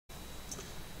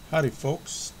Howdy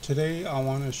folks, today I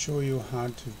want to show you how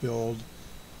to build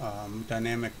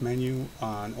dynamic menu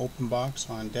on Openbox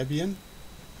on Debian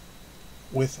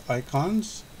with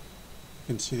icons.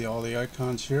 You can see all the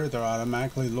icons here, they're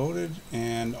automatically loaded,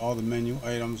 and all the menu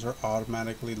items are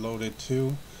automatically loaded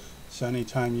too. So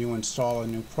anytime you install a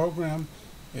new program,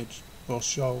 it will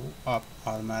show up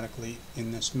automatically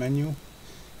in this menu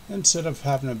instead of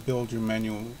having to build your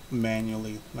menu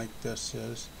manually like this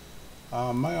is.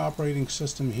 My operating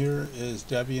system here is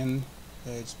Debian.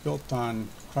 It's built on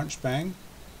Crunchbang,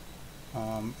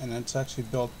 and it's actually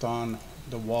built on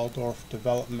the Waldorf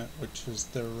development, which is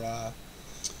their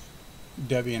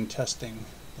Debian Testing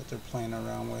that they're playing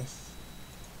around with.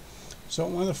 So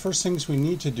one of the first things we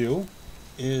need to do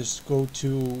is go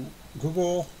to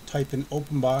Google, type in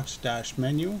Openbox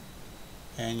 -menu,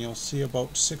 and you'll see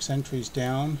about 6 entries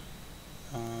down.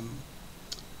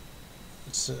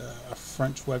 It's a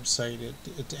French website.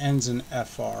 It ends in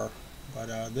FR,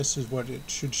 but this is what it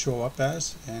should show up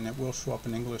as, and it will show up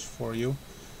in English for you.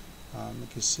 You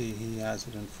can see he has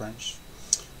it in French.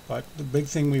 But the big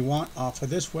thing we want off of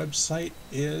this website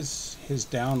is his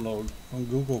download on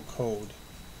Google Code.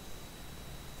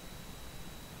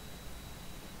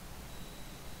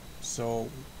 So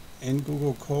in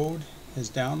Google Code, his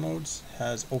downloads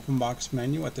has Openbox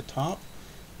menu at the top.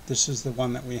 This is the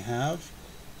one that we have.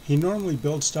 He normally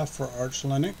builds stuff for Arch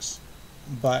Linux,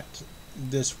 but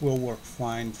this will work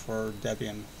fine for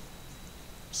Debian.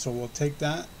 So we'll take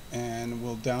that and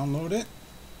we'll download it,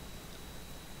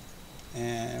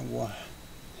 and we'll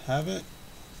have it,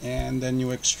 and then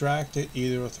you extract it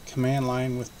either with a command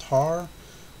line with tar,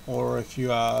 or if you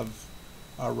have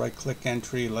a right-click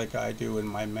entry like I do in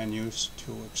my menus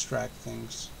to extract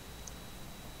things.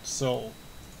 So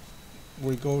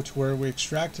we go to where we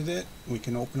extracted it, we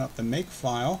can open up the make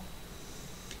file,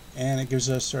 and it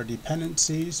gives us our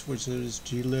dependencies, which is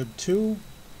glib2,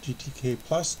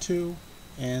 gtk+2,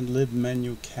 and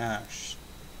libmenu cache.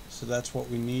 So that's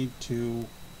what we need to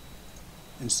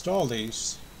install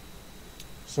these.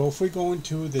 So if we go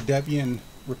into the Debian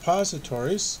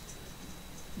repositories,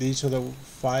 these are the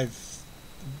 5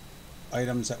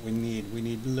 items that we need. We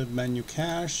need libmenu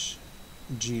cache,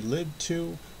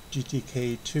 glib2,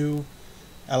 gtk2,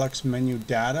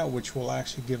 lxmenu-data, which will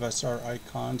actually give us our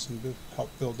icons and help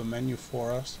build the menu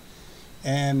for us,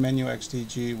 and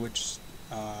menu-xdg, which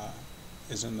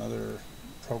is another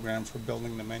program for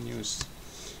building the menus.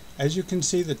 As you can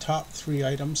see, the top 3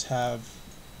 items have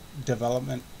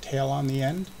development tail on the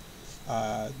end.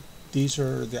 These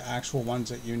are the actual ones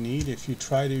that you need. If you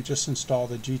try to just install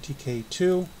the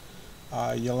GTK2,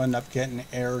 you'll end up getting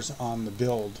errors on the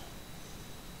build.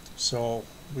 So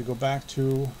we go back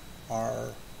to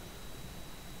our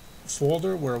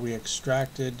folder where we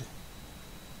extracted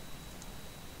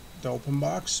the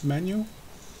Openbox menu.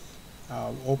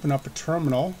 Open up a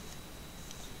terminal,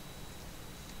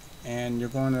 and you're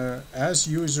going to, as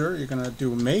user, you're going to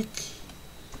do make,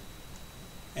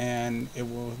 and it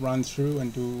will run through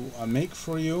and do a make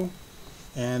for you.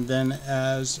 And then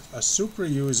as a super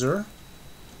user,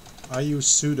 I use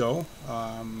sudo.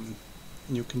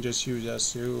 You can just use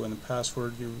su, and the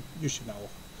password you should know.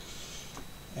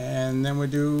 And then we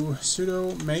do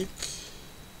sudo make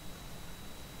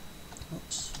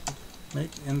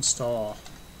install.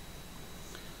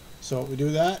 So we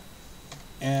do that,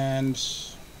 and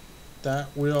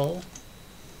that will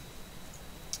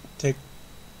take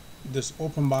this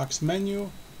Openbox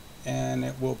menu and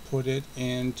it will put it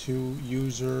into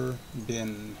user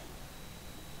bin.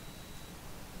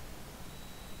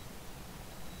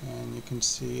 And you can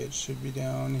see it should be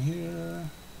down here.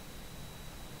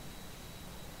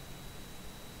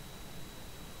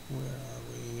 Where are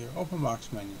we here?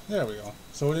 Openbox menu. There we go.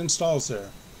 So it installs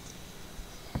there.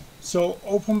 So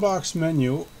Openbox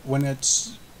menu, when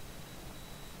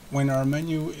our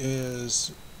menu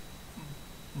is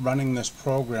running this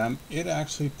program, it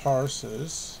actually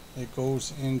parses. It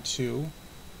goes into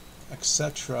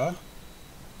etc.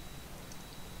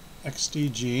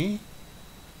 xdg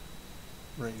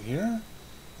right here,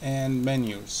 and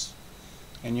menus,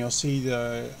 and you'll see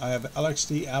I have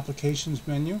LXD applications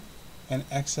menu and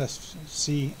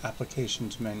XSC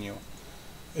applications menu.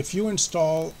 If you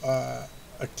install a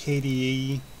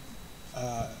KDE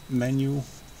menu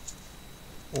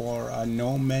or a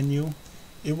GNOME menu,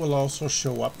 it will also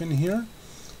show up in here,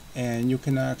 and you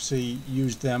can actually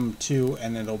use them too,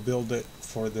 and it'll build it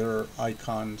for their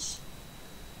icons.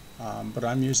 But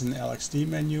I'm using the LXD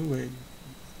menu. It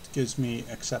gives me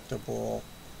acceptable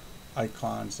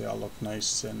icons. They all look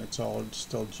nice, and it's all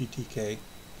still GTK.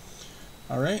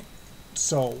 Alright,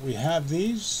 so we have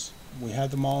these. We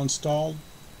have them all installed.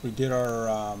 We did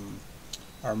our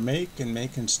our make and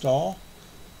make install.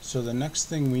 So the next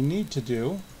thing we need to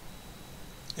do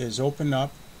is open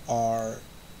up our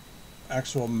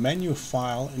actual menu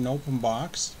file in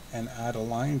Openbox and add a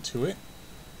line to it.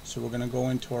 So we're going to go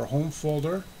into our home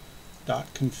folder,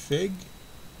 .config.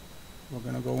 We're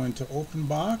going to go into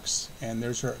Openbox, and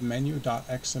there's our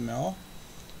menu.xml.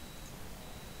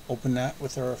 Open that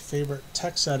with our favorite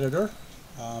text editor.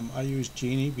 I use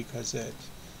Genie because it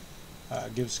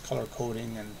gives color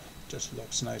coding and just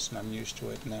looks nice, and I'm used to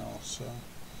it now. So,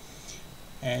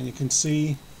 and you can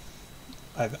see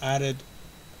I've added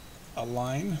a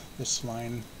line, this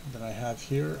line that I have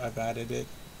here, I've added it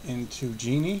into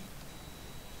Genie.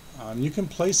 You can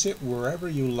place it wherever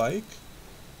you like.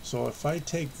 So if I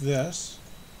take this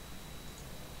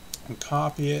and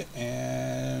copy it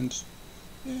and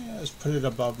let's put it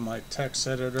above my text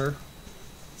editor.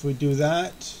 If we do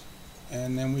that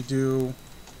and then we do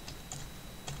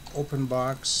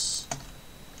Openbox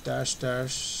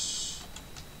 --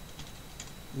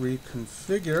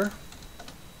 reconfigure,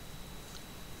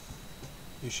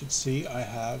 you should see I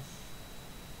have,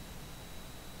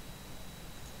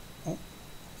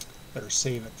 better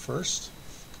save it first,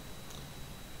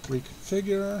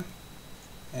 reconfigure,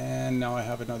 and now I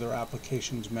have another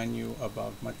applications menu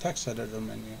above my text editor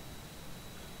menu.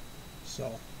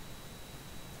 So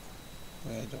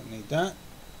I don't need that.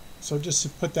 So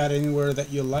just put that anywhere that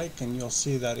you like and you'll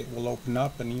see that it will open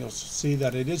up, and you'll see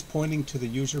that it is pointing to the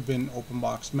user bin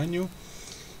Openbox menu,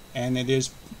 and it is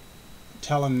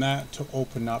telling that to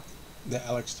open up the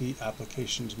LXD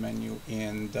applications menu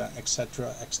in the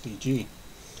etc.xdg.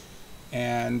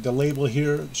 And the label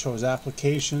here shows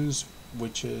applications,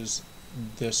 which is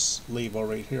this label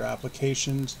right here,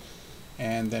 applications,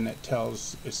 and then it's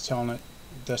telling it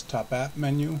desktop app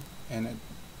menu, and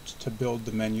it's to build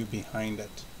the menu behind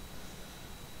it.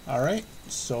 Alright,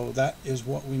 so that is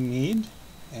what we need,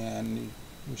 and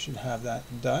we should have that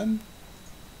done.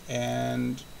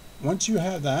 And once you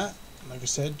have that, like I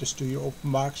said, just do your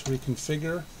Openbox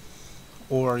reconfigure,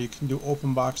 or you can do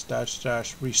Openbox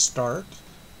 -- restart,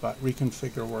 but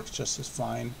reconfigure works just as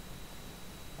fine.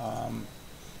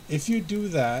 If you do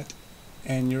that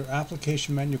and your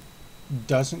application menu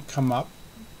doesn't come up,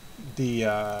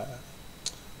 the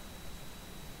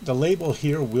label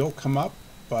here will come up,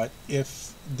 but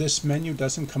if this menu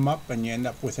doesn't come up and you end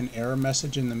up with an error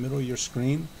message in the middle of your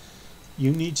screen,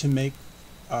 you need to make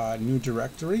a new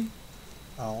directory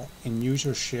in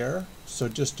user share. So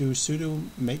just do sudo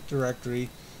make directory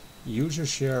user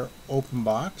share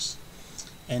Openbox,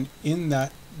 and in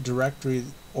that directory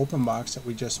Openbox that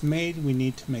we just made, we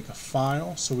need to make a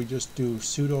file. So we just do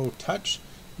sudo touch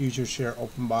user share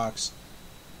Openbox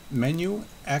menu.xsd.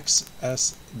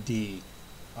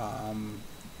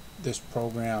 This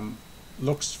program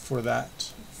looks for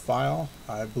that file.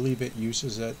 I believe it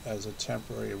uses it as a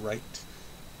temporary write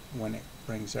when it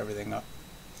brings everything up.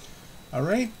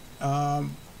 Alright,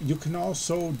 you can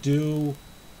also do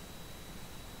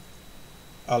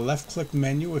a left click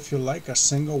menu if you like, a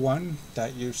single one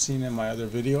that you've seen in my other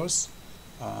videos.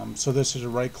 So this is a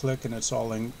right click, and it's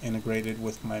all integrated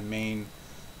with my main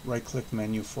right click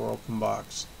menu for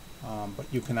Openbox. But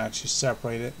you can actually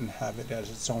separate it and have it as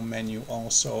its own menu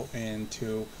also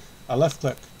into a left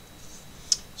click.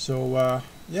 So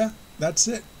yeah, that's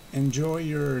it. Enjoy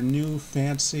your new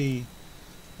fancy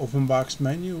Openbox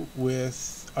menu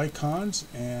with icons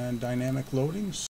and dynamic loadings.